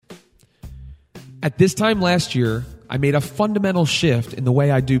At this time last year, I made a fundamental shift in the way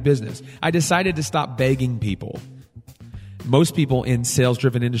I do business. I decided to stop begging people. Most people in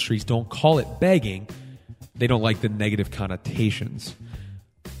sales-driven industries don't call it begging. They don't like the negative connotations.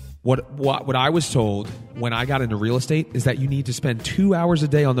 What I was told when I got into real estate is that you need to spend 2 hours a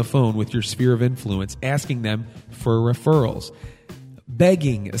day on the phone with your sphere of influence, asking them for referrals.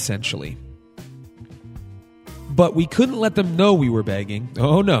 Begging, essentially. But we couldn't let them know we were begging.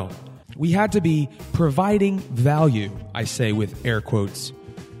 Oh, no. We had to be providing value, I say with air quotes.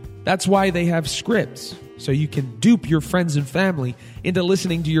 That's why they have scripts, so you can dupe your friends and family into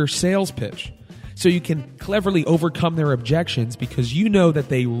listening to your sales pitch. So you can cleverly overcome their objections because you know that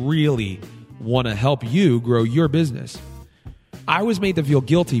they really want to help you grow your business. I was made to feel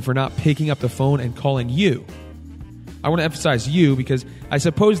guilty for not picking up the phone and calling you. I want to emphasize you because I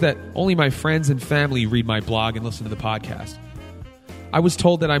suppose that only my friends and family read my blog and listen to the podcast. I was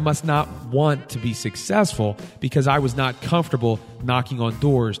told that I must not want to be successful because I was not comfortable knocking on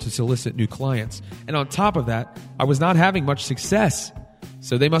doors to solicit new clients. And on top of that, I was not having much success.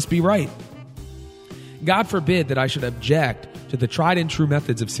 So they must be right. God forbid that I should object to the tried and true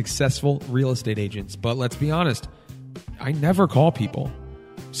methods of successful real estate agents. But let's be honest, I never call people.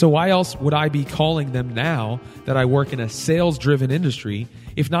 So why else would I be calling them now that I work in a sales-driven industry,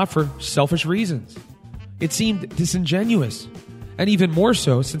 if not for selfish reasons? It seemed disingenuous. And even more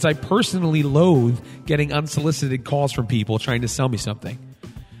so since I personally loathe getting unsolicited calls from people trying to sell me something.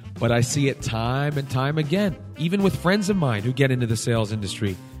 But I see it time and time again, even with friends of mine who get into the sales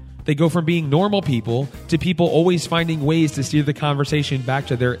industry. They go from being normal people to people always finding ways to steer the conversation back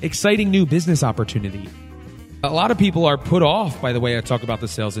to their exciting new business opportunity. A lot of people are put off by the way I talk about the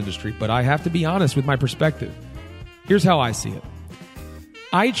sales industry, but I have to be honest with my perspective. Here's how I see it.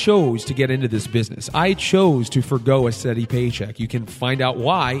 I chose to get into this business. I chose to forgo a steady paycheck. You can find out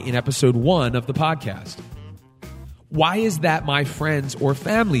why in episode 1 of the podcast. Why is that my friends' or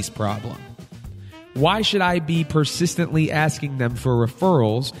family's problem? Why should I be persistently asking them for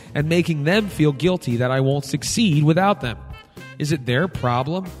referrals and making them feel guilty that I won't succeed without them? Is it their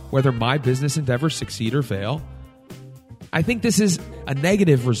problem whether my business endeavors succeed or fail? I think this is a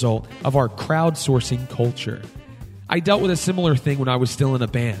negative result of our crowdsourcing culture. I dealt with a similar thing when I was still in a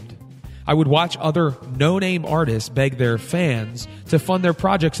band. I would watch other no-name artists beg their fans to fund their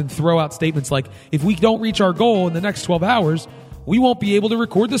projects and throw out statements like, if we don't reach our goal in the next 12 hours, we won't be able to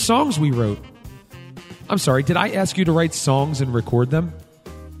record the songs we wrote. I'm sorry, did I ask you to write songs and record them?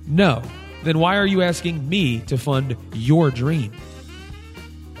 No. Then why are you asking me to fund your dream?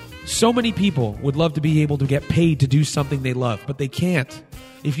 So many people would love to be able to get paid to do something they love, but they can't.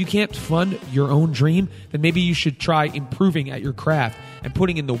 If you can't fund your own dream, then maybe you should try improving at your craft and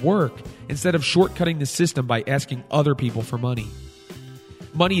putting in the work instead of shortcutting the system by asking other people for money.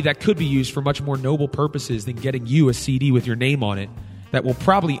 Money that could be used for much more noble purposes than getting you a CD with your name on it that will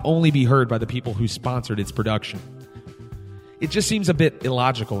probably only be heard by the people who sponsored its production. It just seems a bit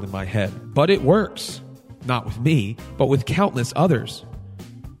illogical in my head, but it works. Not with me, but with countless others.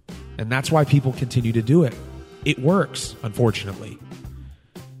 And that's why people continue to do it. It works, unfortunately.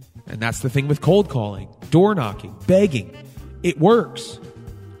 And that's the thing with cold calling, door knocking, begging. It works.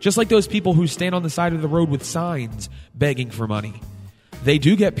 Just like those people who stand on the side of the road with signs begging for money. They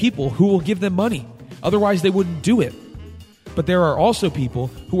do get people who will give them money. Otherwise, they wouldn't do it. But there are also people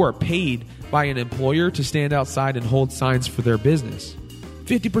who are paid by an employer to stand outside and hold signs for their business.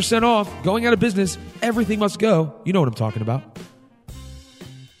 50% off, going out of business, everything must go. You know what I'm talking about.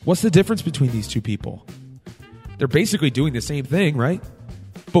 What's the difference between these two people? They're basically doing the same thing, right?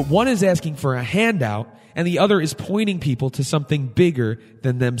 But one is asking for a handout, and the other is pointing people to something bigger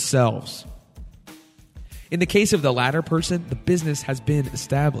than themselves. In the case of the latter person, the business has been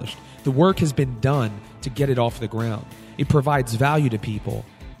established. The work has been done to get it off the ground. It provides value to people,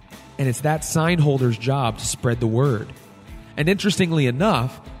 and it's that sign holder's job to spread the word. And interestingly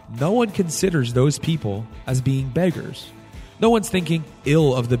enough, no one considers those people as being beggars. No one's thinking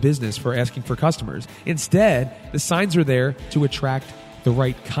ill of the business for asking for customers. Instead, the signs are there to attract the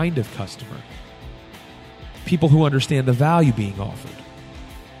right kind of customer. People who understand the value being offered.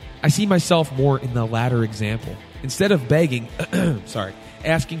 I see myself more in the latter example. Instead of begging,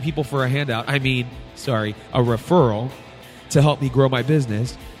 asking people for a handout, a referral to help me grow my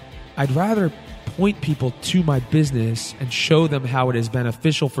business, I'd rather point people to my business and show them how it is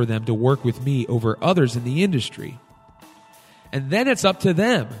beneficial for them to work with me over others in the industry. And then it's up to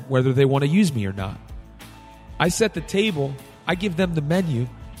them whether they want to use me or not. I set the table, I give them the menu,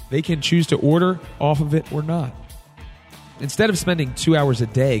 they can choose to order off of it or not. Instead of spending 2 hours a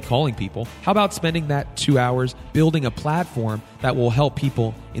day calling people, how about spending that 2 hours building a platform that will help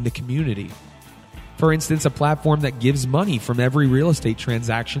people in the community? For instance, a platform that gives money from every real estate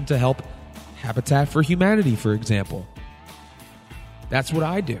transaction to help Habitat for Humanity, for example. That's what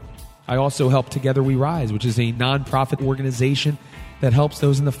I do. I also help Together We Rise, which is a nonprofit organization that helps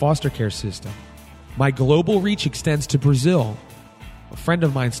those in the foster care system. My global reach extends to Brazil. A friend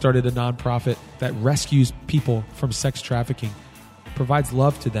of mine started a nonprofit that rescues people from sex trafficking, provides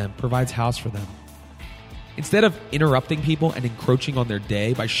love to them, provides house for them. Instead of interrupting people and encroaching on their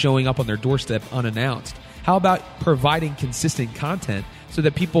day by showing up on their doorstep unannounced, how about providing consistent content so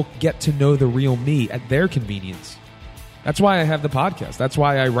that people get to know the real me at their convenience? That's why I have the podcast. That's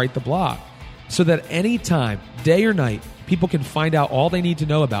why I write the blog. So that anytime, day or night, people can find out all they need to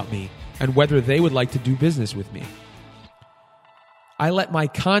know about me and whether they would like to do business with me. I let my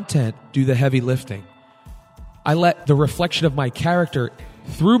content do the heavy lifting. I let the reflection of my character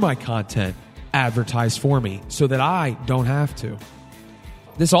through my content advertise for me so that I don't have to.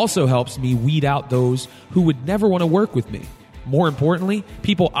 This also helps me weed out those who would never want to work with me. More importantly,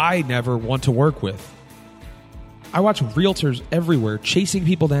 people I never want to work with. I watch realtors everywhere chasing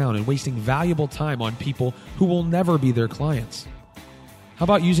people down and wasting valuable time on people who will never be their clients. How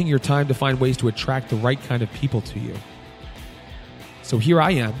about using your time to find ways to attract the right kind of people to you? So here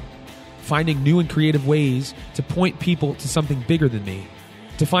I am, finding new and creative ways to point people to something bigger than me,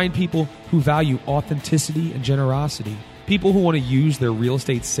 to find people who value authenticity and generosity, people who want to use their real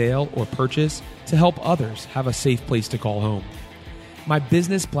estate sale or purchase to help others have a safe place to call home. My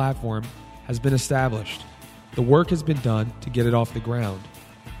business platform has been established. The work has been done to get it off the ground.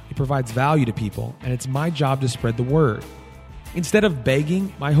 It provides value to people, and it's my job to spread the word. Instead of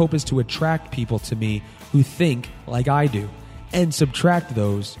begging, my hope is to attract people to me who think like I do, and subtract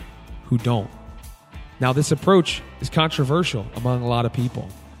those who don't. Now, this approach is controversial among a lot of people.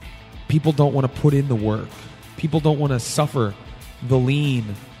 People don't want to put in the work. People don't want to suffer the lean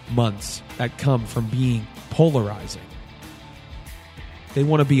months that come from being polarizing. They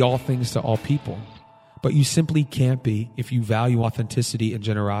want to be all things to all people. But you simply can't be if you value authenticity and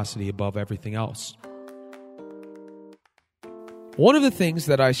generosity above everything else. One of the things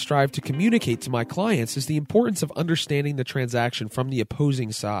that I strive to communicate to my clients is the importance of understanding the transaction from the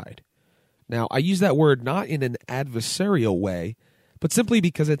opposing side. Now, I use that word not in an adversarial way, but simply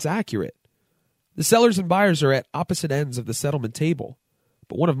because it's accurate. The sellers and buyers are at opposite ends of the settlement table.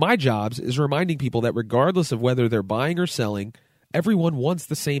 But one of my jobs is reminding people that regardless of whether they're buying or selling, everyone wants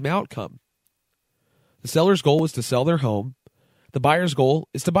the same outcome. The seller's goal is to sell their home. The buyer's goal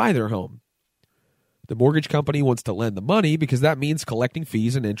is to buy their home. The mortgage company wants to lend the money because that means collecting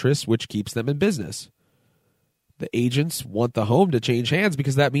fees and interest, which keeps them in business. The agents want the home to change hands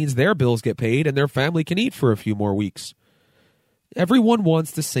because that means their bills get paid and their family can eat for a few more weeks. Everyone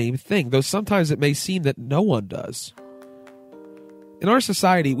wants the same thing, though sometimes it may seem that no one does. In our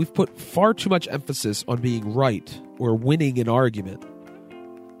society, we've put far too much emphasis on being right or winning an argument.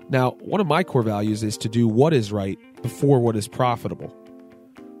 Now, one of my core values is to do what is right before what is profitable.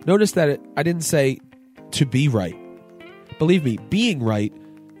 Notice that I didn't say to be right. Believe me, being right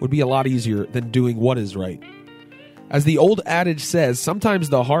would be a lot easier than doing what is right. As the old adage says, sometimes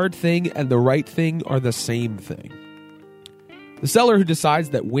the hard thing and the right thing are the same thing. The seller who decides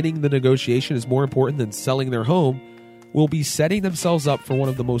that winning the negotiation is more important than selling their home will be setting themselves up for one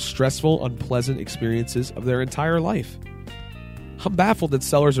of the most stressful, unpleasant experiences of their entire life. I'm baffled that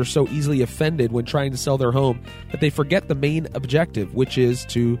sellers are so easily offended when trying to sell their home that they forget the main objective, which is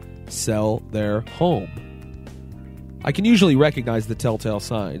to sell their home. I can usually recognize the telltale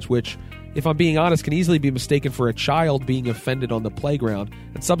signs, which, if I'm being honest, can easily be mistaken for a child being offended on the playground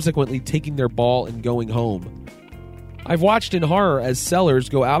and subsequently taking their ball and going home. I've watched in horror as sellers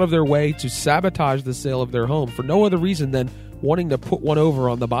go out of their way to sabotage the sale of their home for no other reason than wanting to put one over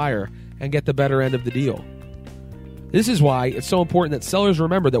on the buyer and get the better end of the deal. This is why it's so important that sellers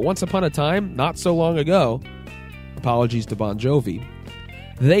remember that once upon a time, not so long ago, apologies to Bon Jovi,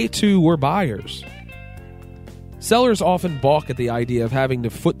 they too were buyers. Sellers often balk at the idea of having to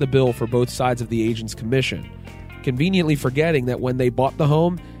foot the bill for both sides of the agent's commission, conveniently forgetting that when they bought the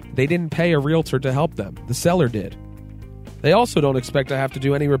home, they didn't pay a realtor to help them. The seller did. They also don't expect to have to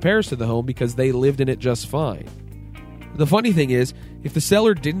do any repairs to the home because they lived in it just fine. The funny thing is, if the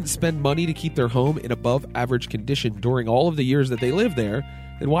seller didn't spend money to keep their home in above average condition during all of the years that they lived there,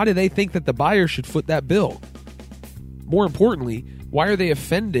 then why do they think that the buyer should foot that bill? More importantly, why are they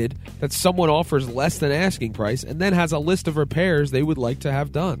offended that someone offers less than asking price and then has a list of repairs they would like to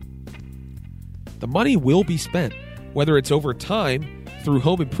have done? The money will be spent, whether it's over time through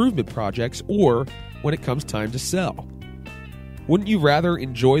home improvement projects or when it comes time to sell. Wouldn't you rather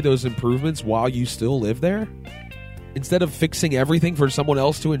enjoy those improvements while you still live there, instead of fixing everything for someone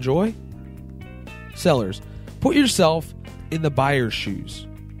else to enjoy? sellers, put yourself in the buyer's shoes.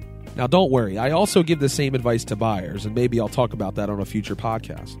 Now, don't worry. I also give the same advice to buyers, and maybe I'll talk about that on a future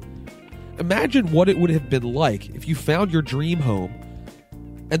podcast. Imagine what it would have been like if you found your dream home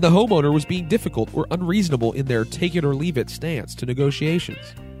and the homeowner was being difficult or unreasonable in their take-it-or-leave-it stance to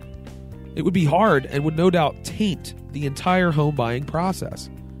negotiations. It would be hard and would no doubt taint the entire home buying process.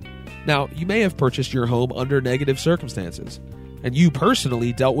 Now, you may have purchased your home under negative circumstances, and you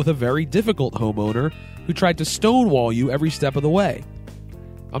personally dealt with a very difficult homeowner who tried to stonewall you every step of the way.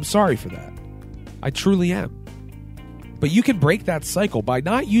 I'm sorry for that. I truly am. But you can break that cycle by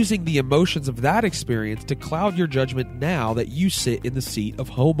not using the emotions of that experience to cloud your judgment now that you sit in the seat of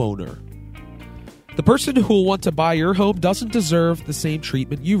homeowner. The person who will want to buy your home doesn't deserve the same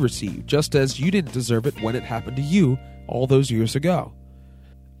treatment you received, just as you didn't deserve it when it happened to you all those years ago.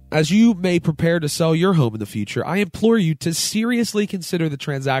 As you may prepare to sell your home in the future, I implore you to seriously consider the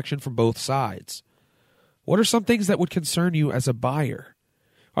transaction from both sides. What are some things that would concern you as a buyer?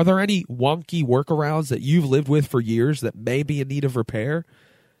 Are there any wonky workarounds that you've lived with for years that may be in need of repair?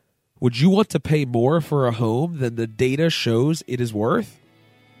 Would you want to pay more for a home than the data shows it is worth?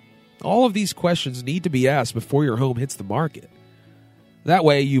 All of these questions need to be asked before your home hits the market. That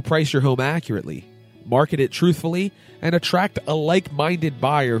way, you price your home accurately, market it truthfully, and attract a like-minded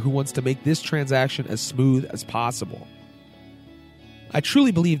buyer who wants to make this transaction as smooth as possible. I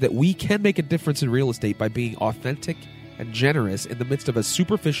truly believe that we can make a difference in real estate by being authentic and generous in the midst of a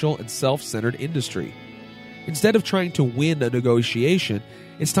superficial and self-centered industry. Instead of trying to win a negotiation,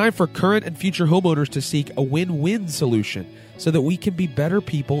 it's time for current and future homeowners to seek a win-win solution so that we can be better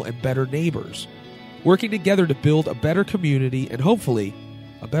people and better neighbors, working together to build a better community and hopefully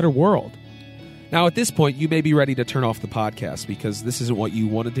a better world. Now, at this point, you may be ready to turn off the podcast because this isn't what you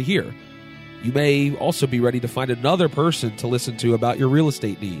wanted to hear. You may also be ready to find another person to listen to about your real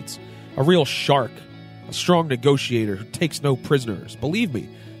estate needs, a real shark, a strong negotiator who takes no prisoners. Believe me,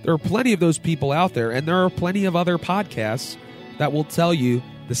 there are plenty of those people out there, and there are plenty of other podcasts that will tell you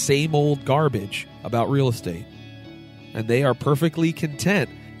the same old garbage about real estate. And they are perfectly content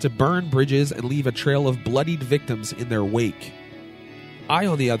to burn bridges and leave a trail of bloodied victims in their wake. I,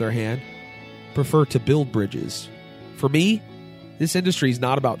 on the other hand, prefer to build bridges. For me, this industry is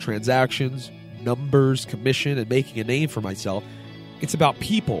not about transactions, numbers, commission, and making a name for myself. It's about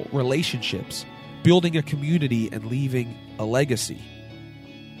people, relationships, building a community, and leaving a legacy.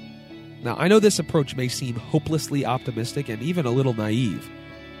 Now, I know this approach may seem hopelessly optimistic and even a little naive,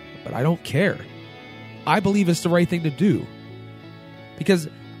 but I don't care. I believe it's the right thing to do. Because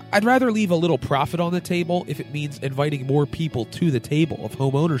I'd rather leave a little profit on the table if it means inviting more people to the table of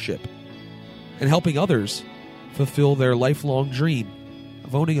home ownership and helping others fulfill their lifelong dream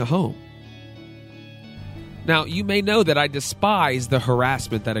of owning a home. Now, you may know that I despise the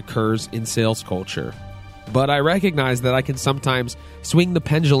harassment that occurs in sales culture, but I recognize that I can sometimes swing the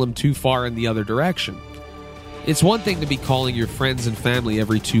pendulum too far in the other direction. It's one thing to be calling your friends and family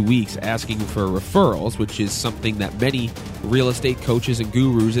every 2 weeks asking for referrals, which is something that many real estate coaches and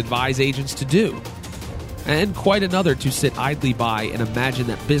gurus advise agents to do. And quite another to sit idly by and imagine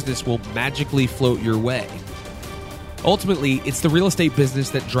that business will magically float your way. Ultimately, it's the real estate business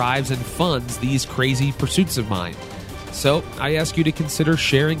that drives and funds these crazy pursuits of mine. So, I ask you to consider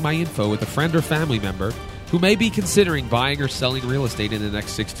sharing my info with a friend or family member who may be considering buying or selling real estate in the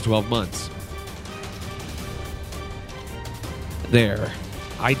next 6 to 12 months. There.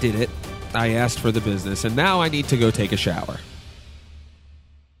 I did it. I asked for the business, and now I need to go take a shower.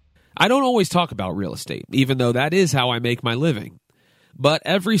 I don't always talk about real estate, even though that is how I make my living. But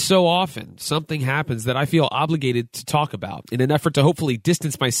every so often, something happens that I feel obligated to talk about in an effort to hopefully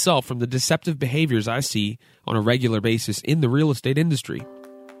distance myself from the deceptive behaviors I see on a regular basis in the real estate industry.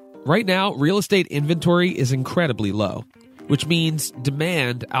 Right now, real estate inventory is incredibly low, which means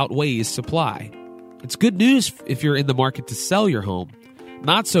demand outweighs supply. It's good news if you're in the market to sell your home.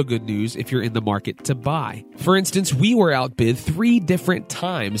 Not so good news if you're in the market to buy. For instance, we were outbid 3 different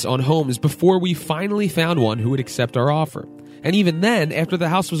times on homes before we finally found one who would accept our offer. And even then, after the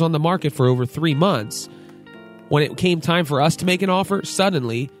house was on the market for over 3 months, when it came time for us to make an offer,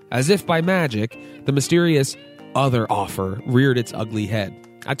 suddenly, as if by magic, the mysterious other offer reared its ugly head.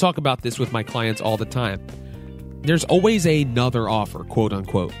 I talk about this with my clients all the time. There's always another offer, quote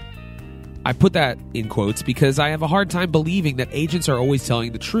unquote. I put that in quotes because I have a hard time believing that agents are always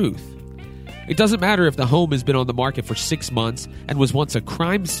telling the truth. It doesn't matter if the home has been on the market for 6 months and was once a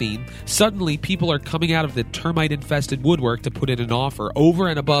crime scene. Suddenly, people are coming out of the termite-infested woodwork to put in an offer over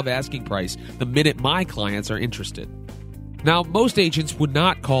and above asking price the minute my clients are interested. Now, most agents would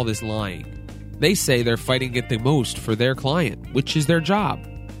not call this lying. They say they're fighting it the most for their client, which is their job.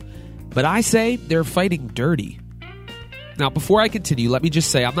 But I say they're fighting dirty. Now, before I continue, let me just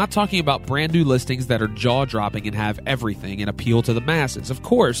say I'm not talking about brand new listings that are jaw-dropping and have everything and appeal to the masses. Of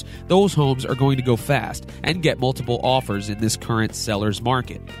course, those homes are going to go fast and get multiple offers in this current seller's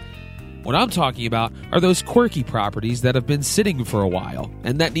market. What I'm talking about are those quirky properties that have been sitting for a while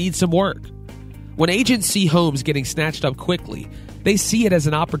and that need some work. When agents see homes getting snatched up quickly, they see it as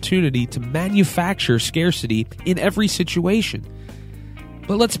an opportunity to manufacture scarcity in every situation.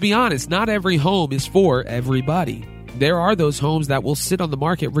 But let's be honest, not every home is for everybody. There are those homes that will sit on the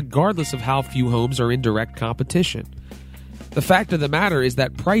market regardless of how few homes are in direct competition. The fact of the matter is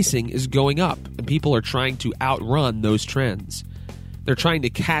that pricing is going up, and people are trying to outrun those trends. They're trying to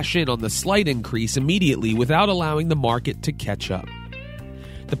cash in on the slight increase immediately without allowing the market to catch up.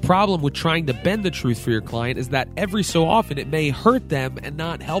 The problem with trying to bend the truth for your client is that every so often it may hurt them and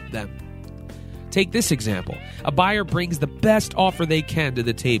not help them. Take this example. A buyer brings the best offer they can to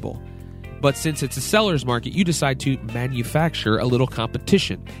the table. But since it's a seller's market, you decide to manufacture a little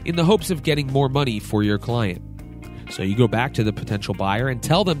competition in the hopes of getting more money for your client. So you go back to the potential buyer and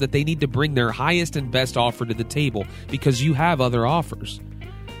tell them that they need to bring their highest and best offer to the table because you have other offers.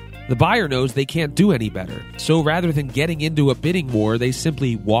 The buyer knows they can't do any better, so rather than getting into a bidding war, they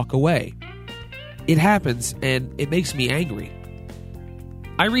simply walk away. It happens, and it makes me angry.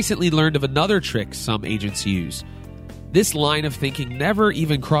 I recently learned of another trick some agents use. This line of thinking never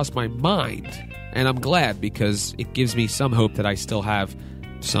even crossed my mind, and I'm glad because it gives me some hope that I still have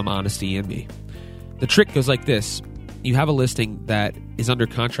some honesty in me. The trick goes like this. You have a listing that is under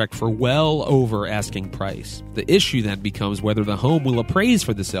contract for well over asking price. The issue then becomes whether the home will appraise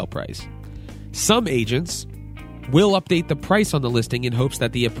for the sale price. Some agents will update the price on the listing in hopes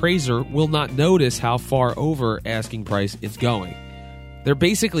that the appraiser will not notice how far over asking price it's going. They're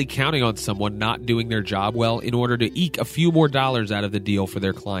basically counting on someone not doing their job well in order to eke a few more dollars out of the deal for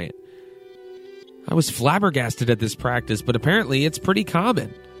their client. I was flabbergasted at this practice, but apparently it's pretty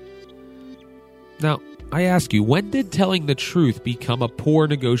common. Now, I ask you, when did telling the truth become a poor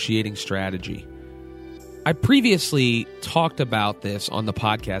negotiating strategy? I previously talked about this on the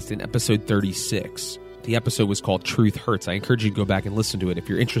podcast in episode 36. The episode was called Truth Hurts. I encourage you to go back and listen to it if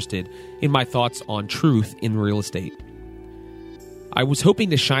you're interested in my thoughts on truth in real estate. I was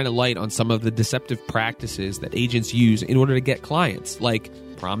hoping to shine a light on some of the deceptive practices that agents use in order to get clients, like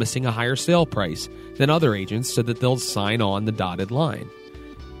promising a higher sale price than other agents so that they'll sign on the dotted line.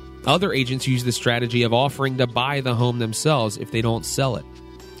 Other agents use the strategy of offering to buy the home themselves if they don't sell it.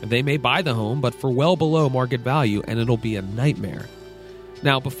 They may buy the home, but for well below market value, and it'll be a nightmare.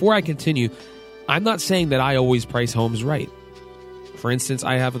 Now, before I continue, I'm not saying that I always price homes right. For instance,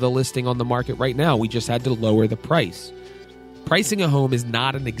 I have the listing on the market right now. We just had to lower the price. Pricing a home is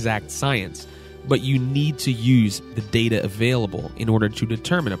not an exact science, but you need to use the data available in order to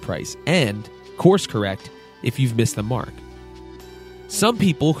determine a price and course correct if you've missed the mark. Some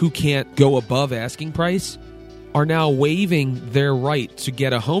people who can't go above asking price are now waiving their right to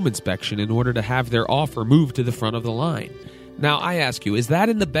get a home inspection in order to have their offer moved to the front of the line. Now, I ask you, is that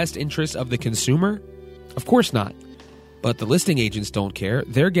in the best interest of the consumer? Of course not. But the listing agents don't care.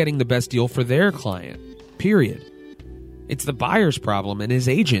 They're getting the best deal for their client. Period. It's the buyer's problem and his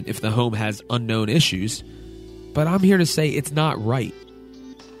agent if the home has unknown issues. But I'm here to say it's not right.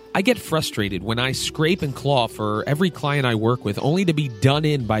 I get frustrated when I scrape and claw for every client I work with only to be done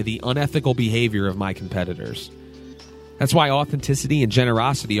in by the unethical behavior of my competitors. That's why authenticity and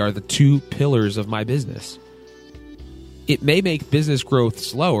generosity are the two pillars of my business. It may make business growth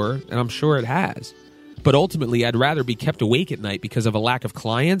slower, and I'm sure it has. But ultimately, I'd rather be kept awake at night because of a lack of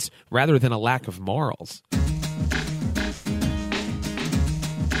clients rather than a lack of morals.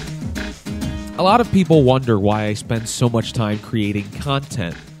 A lot of people wonder why I spend so much time creating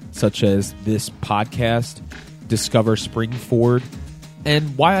content, such as this podcast, Discover Springford,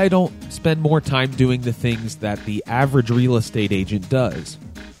 and why I don't spend more time doing the things that the average real estate agent does.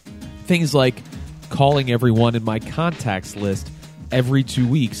 Things like calling everyone in my contacts list every 2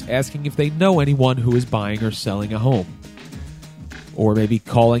 weeks, asking if they know anyone who is buying or selling a home. Or maybe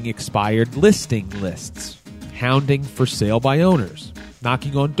calling expired listing lists, hounding for sale by owners,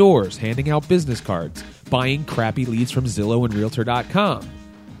 knocking on doors, handing out business cards, buying crappy leads from Zillow and Realtor.com.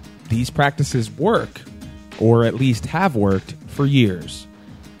 These practices work, or at least have worked, for years.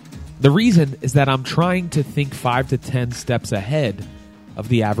 The reason is that I'm trying to think 5 to 10 steps ahead of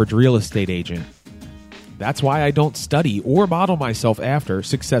the average real estate agent. That's why I don't study or model myself after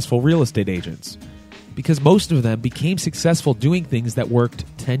successful real estate agents, because most of them became successful doing things that worked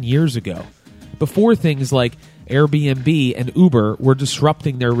 10 years ago, before things like Airbnb and Uber were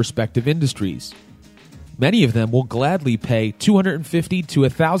disrupting their respective industries. Many of them will gladly pay $250 to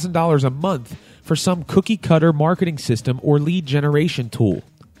 $1,000 a month for some cookie-cutter marketing system or lead generation tool.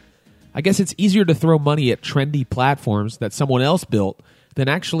 I guess it's easier to throw money at trendy platforms that someone else built than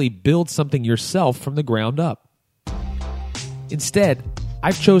actually build something yourself from the ground up. Instead,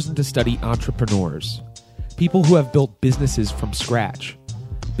 I've chosen to study entrepreneurs, people who have built businesses from scratch,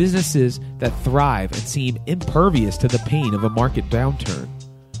 businesses that thrive and seem impervious to the pain of a market downturn,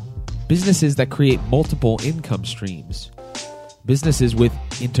 businesses that create multiple income streams, businesses with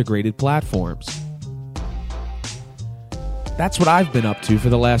integrated platforms. That's what I've been up to for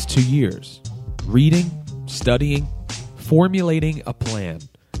the last 2 years. Reading, studying, formulating a plan.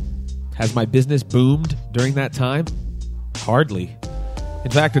 Has my business boomed during that time? Hardly.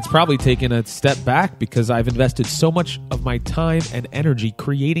 In fact, it's probably taken a step back because I've invested so much of my time and energy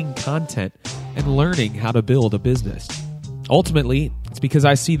creating content and learning how to build a business. Ultimately, it's because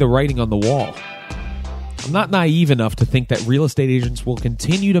I see the writing on the wall. I'm not naive enough to think that real estate agents will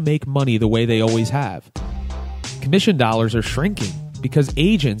continue to make money the way they always have. Commission dollars are shrinking because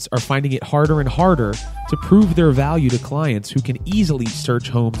agents are finding it harder and harder to prove their value to clients who can easily search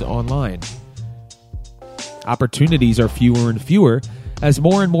homes online. Opportunities are fewer and fewer as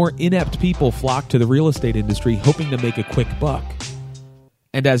more and more inept people flock to the real estate industry hoping to make a quick buck.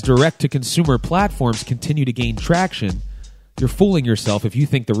 And as direct-to-consumer platforms continue to gain traction, you're fooling yourself if you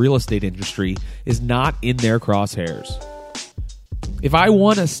think the real estate industry is not in their crosshairs. If I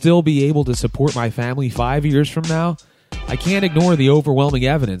want to still be able to support my family 5 years from now, I can't ignore the overwhelming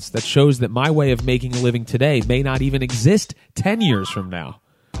evidence that shows that my way of making a living today may not even exist 10 years from now.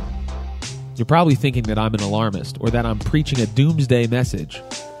 You're probably thinking that I'm an alarmist or that I'm preaching a doomsday message.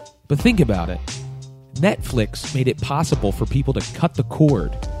 But think about it. Netflix made it possible for people to cut the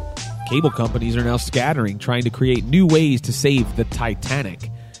cord. Cable companies are now scattering, trying to create new ways to save the Titanic.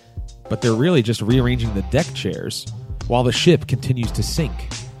 But they're really just rearranging the deck chairs while the ship continues to sink.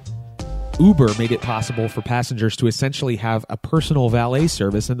 Uber made it possible for passengers to essentially have a personal valet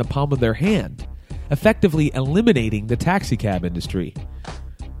service in the palm of their hand, effectively eliminating the taxicab industry.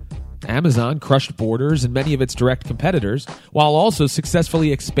 Amazon crushed Borders and many of its direct competitors, while also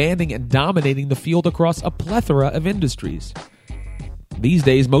successfully expanding and dominating the field across a plethora of industries. These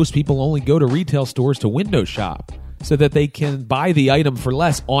days, most people only go to retail stores to window shop so that they can buy the item for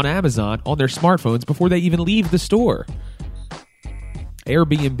less on Amazon on their smartphones before they even leave the store.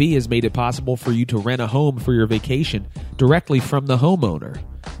 Airbnb has made it possible for you to rent a home for your vacation directly from the homeowner,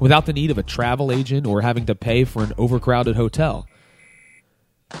 without the need of a travel agent or having to pay for an overcrowded hotel.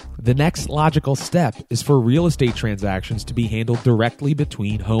 The next logical step is for real estate transactions to be handled directly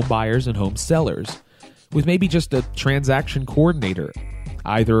between home buyers and home sellers, with maybe just a transaction coordinator,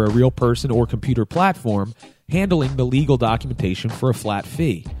 either a real person or computer platform, handling the legal documentation for a flat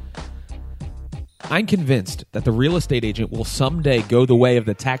fee. I'm convinced that the real estate agent will someday go the way of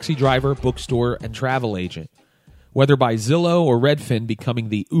the taxi driver, bookstore, and travel agent, whether by Zillow or Redfin becoming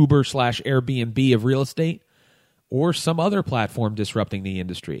the Uber/Airbnb of real estate, or some other platform disrupting the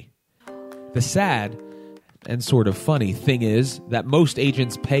industry. The sad and sort of funny thing is that most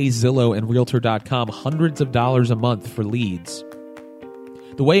agents pay Zillow and Realtor.com hundreds of dollars a month for leads.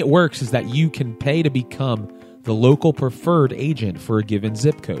 The way it works is that you can pay to become the local preferred agent for a given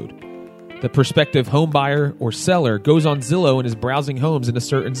zip code. The prospective home buyer or seller goes on Zillow and is browsing homes in a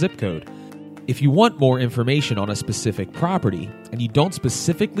certain zip code. If you want more information on a specific property and you don't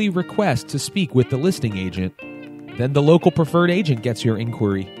specifically request to speak with the listing agent, then the local preferred agent gets your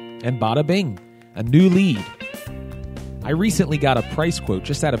inquiry, and bada bing, a new lead. I recently got a price quote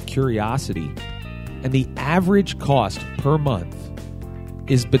just out of curiosity, and the average cost per month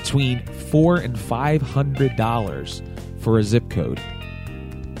is between $400 and $500 for a zip code.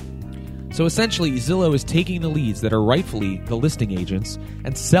 So essentially, Zillow is taking the leads that are rightfully the listing agents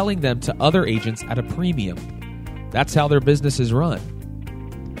and selling them to other agents at a premium. That's how their business is run.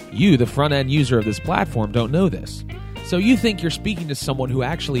 You, the front-end user of this platform, don't know this. So you think you're speaking to someone who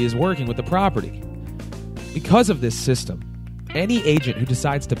actually is working with the property. Because of this system, any agent who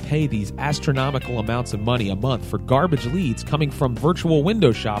decides to pay these astronomical amounts of money a month for garbage leads coming from virtual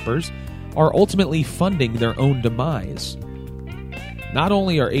window shoppers are ultimately funding their own demise. Not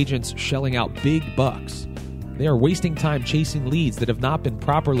only are agents shelling out big bucks, they are wasting time chasing leads that have not been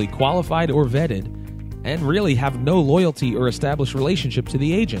properly qualified or vetted and really have no loyalty or established relationship to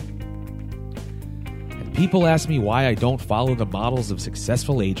the agent. And people ask me why I don't follow the models of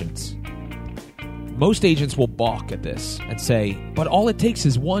successful agents. Most agents will balk at this and say, but all it takes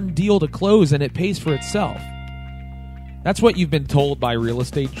is one deal to close and it pays for itself. That's what you've been told by real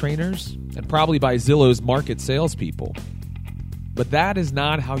estate trainers and probably by Zillow's market salespeople. But that is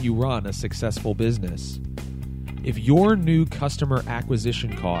not how you run a successful business. If your new customer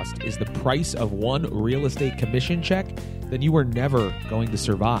acquisition cost is the price of one real estate commission check, then you are never going to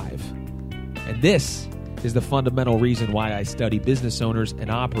survive. And this is the fundamental reason why I study business owners and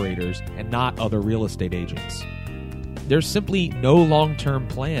operators and not other real estate agents. There's simply no long-term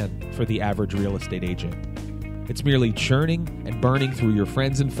plan for the average real estate agent. It's merely churning and burning through your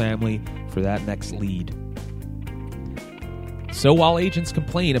friends and family for that next lead. So while agents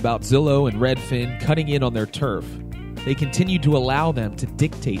complain about Zillow and Redfin cutting in on their turf, they continue to allow them to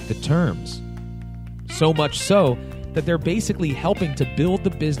dictate the terms. So much so that they're basically helping to build the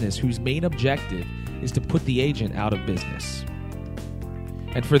business whose main objective is to put the agent out of business.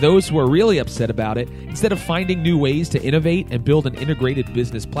 And for those who are really upset about it, instead of finding new ways to innovate and build an integrated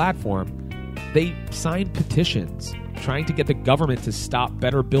business platform, they sign petitions trying to get the government to stop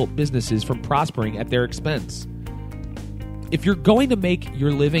better-built businesses from prospering at their expense. If you're going to make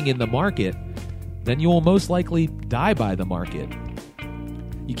your living in the market, then you will most likely die by the market.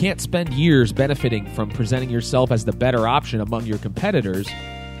 You can't spend years benefiting from presenting yourself as the better option among your competitors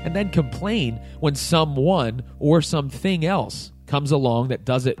and then complain when someone or something else comes along that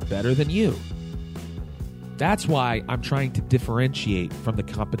does it better than you. That's why I'm trying to differentiate from the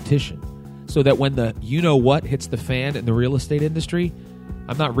competition, so that when the you-know-what hits the fan in the real estate industry,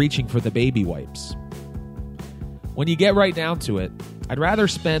 I'm not reaching for the baby wipes. When you get right down to it, I'd rather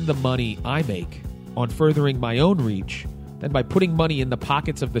spend the money I make on furthering my own reach than by putting money in the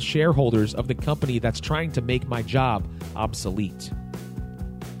pockets of the shareholders of the company that's trying to make my job obsolete.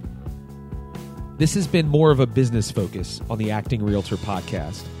 This has been more of a business focus on the Acting Realtor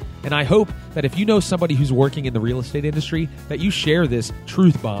podcast. And I hope that if you know somebody who's working in the real estate industry, that you share this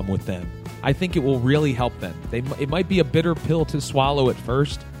truth bomb with them. I think it will really help them. It might be a bitter pill to swallow at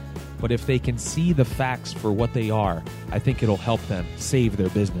first, but if they can see the facts for what they are, I think it'll help them save their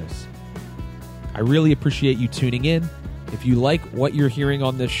business. I really appreciate you tuning in. If you like what you're hearing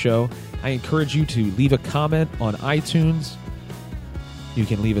on this show, I encourage you to leave a comment on iTunes. You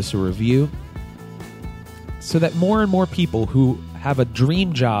can leave us a review so that more and more people who have a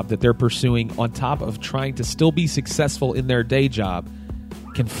dream job that they're pursuing on top of trying to still be successful in their day job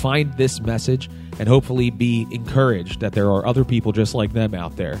can find this message and hopefully be encouraged that there are other people just like them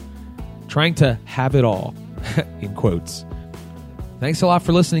out there trying to have it all, in quotes. Thanks a lot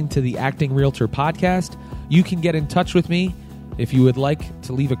for listening to the Acting Realtor podcast. You can get in touch with me if you would like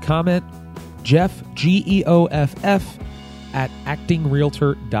to leave a comment. Jeff, Geoff, at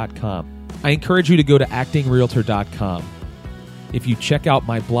actingrealtor.com. I encourage you to go to actingrealtor.com. If you check out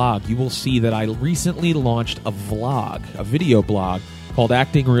my blog, you will see that I recently launched a vlog, a video blog called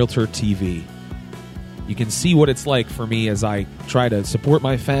Acting Realtor TV. You can see what it's like for me as I try to support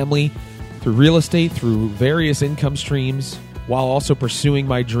my family through real estate, through various income streams, while also pursuing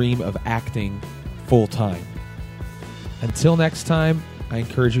my dream of acting full time. Until next time, I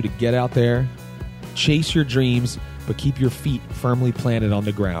encourage you to get out there, chase your dreams, but keep your feet firmly planted on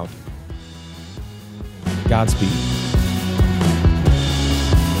the ground. Godspeed.